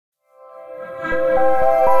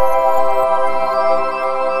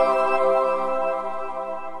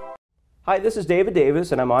Hi, this is David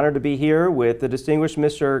Davis, and I'm honored to be here with the distinguished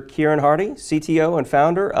Mr. Kieran Harty, CTO and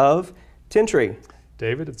founder of Tintri.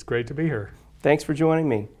 David, it's great to be here. Thanks for joining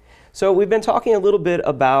me. So we've been talking a little bit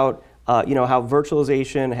about how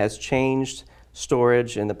virtualization has changed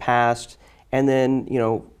storage in the past, and then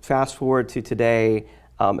fast forward to today,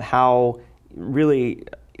 how really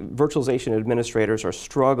virtualization administrators are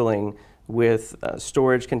struggling with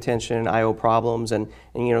storage contention, I/O problems, and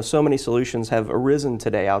so many solutions have arisen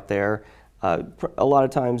today out there. A lot of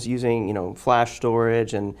times using flash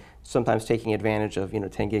storage and sometimes taking advantage of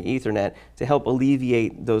 10 gig Ethernet to help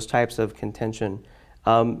alleviate those types of contention.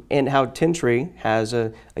 And how Tintri has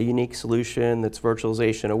a unique solution that's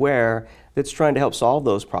virtualization aware that's trying to help solve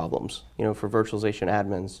those problems for virtualization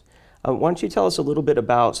admins. Why don't you tell us a little bit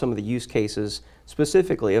about some of the use cases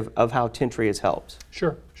specifically of how Tintri has helped?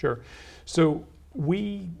 Sure. So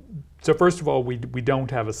first of all, we don't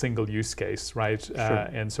have a single use case, right? Sure.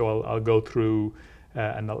 And so I'll go through,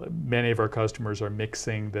 and many of our customers are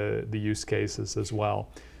mixing the use cases as well.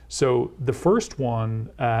 So the first one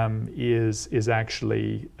is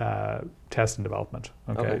actually test and development.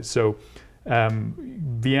 Okay. So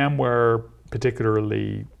VMware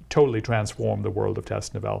particularly totally transformed the world of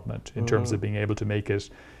test and development in terms of being able to make it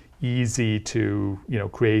easy to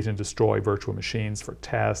create and destroy virtual machines for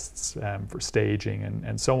tests, for staging,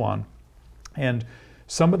 and so on. And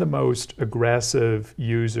some of the most aggressive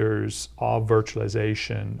users of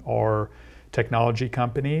virtualization are technology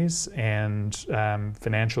companies and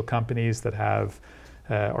financial companies that have,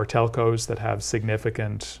 or telcos that have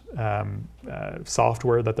significant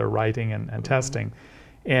software that they're writing and testing.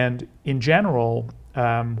 And in general,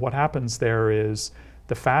 what happens there is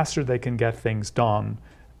the faster they can get things done,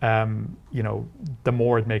 the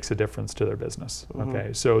more it makes a difference to their business.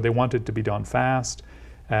 Okay, so they want it to be done fast.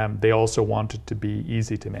 They also want it to be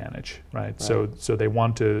easy to manage, right? So they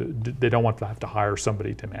don't want to have to hire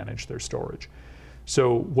somebody to manage their storage.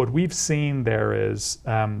 So what we've seen there is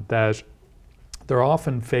that they're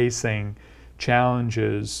often facing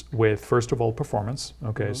challenges with, first of all, performance.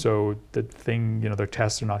 Okay, so the thing, their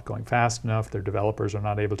tests are not going fast enough. Their developers are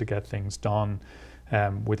not able to get things done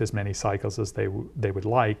with as many cycles as they would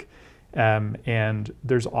like, and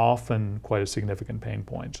there's often quite a significant pain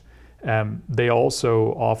point. They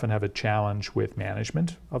also often have a challenge with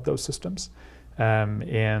management of those systems,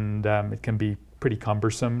 and it can be pretty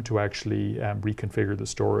cumbersome to actually reconfigure the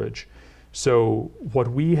storage. So what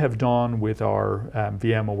we have done with our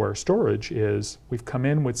VM-aware storage is we've come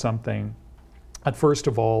in with something that, first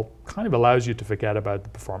of all, kind of allows you to forget about the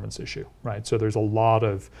performance issue, right? So there's a lot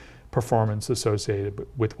of performance associated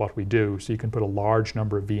with what we do. So you can put a large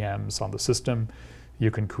number of VMs on the system.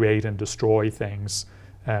 You can create and destroy things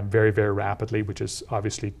very, very rapidly, which is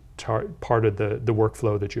obviously part of the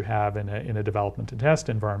workflow that you have in a development and test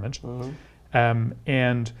environment.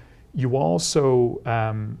 And you also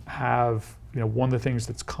have, one of the things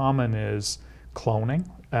that's common is cloning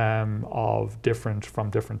from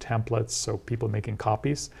different templates, so people making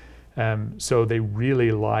copies. So they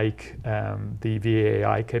really like the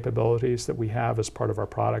VAI capabilities that we have as part of our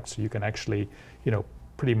product. So you can actually,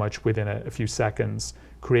 pretty much within a few seconds,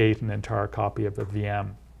 create an entire copy of a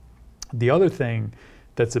VM. The other thing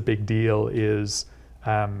that's a big deal is,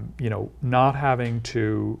 not having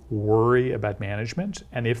to worry about management.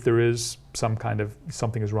 And if there is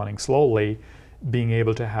something is running slowly, being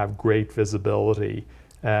able to have great visibility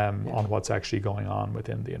on what's actually going on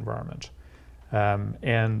within the environment.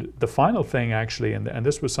 And the final thing, actually, and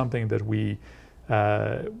this was something that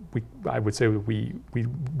I would say we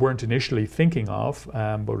weren't initially thinking of,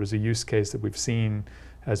 but was a use case that we've seen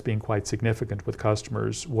as being quite significant with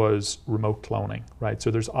customers, was remote cloning, right? So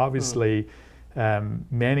there's obviously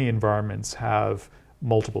many environments have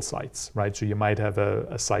multiple sites, right? So you might have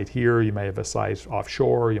a site here, you may have a site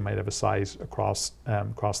offshore, you might have a site across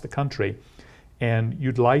the country, and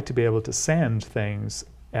you'd like to be able to send things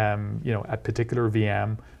a particular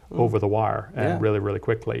VM over the wire really, really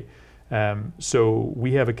quickly. So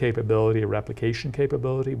we have a replication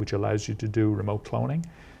capability, which allows you to do remote cloning.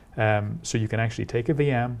 So you can actually take a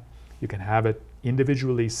VM, you can have it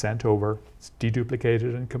individually sent over, it's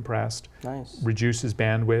deduplicated and compressed, reduces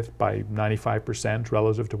bandwidth by 95%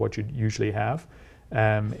 relative to what you'd usually have.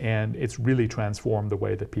 And it's really transformed the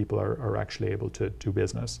way that people are actually able to do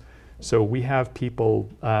business. So we have people,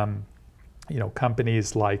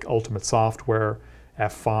 companies like Ultimate Software,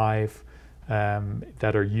 F5,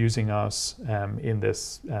 that are using us in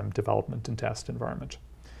this development and test environment.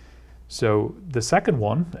 So the second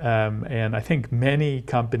one, and I think many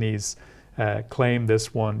companies claim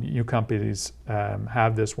this one, new companies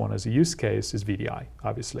have this one as a use case, is VDI,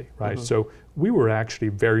 obviously, right? So we were actually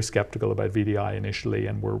very skeptical about VDI initially,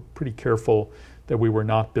 and we're pretty careful that we were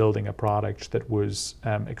not building a product that was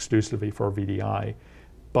exclusively for VDI.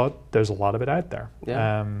 But there's a lot of it out there.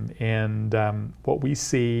 Yeah. What we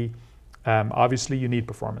see, obviously you need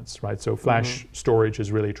performance, right? So flash storage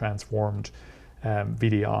has really transformed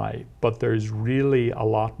VDI, but there's really a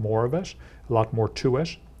lot more of it, a lot more to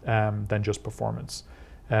it than just performance.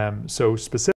 So specifically,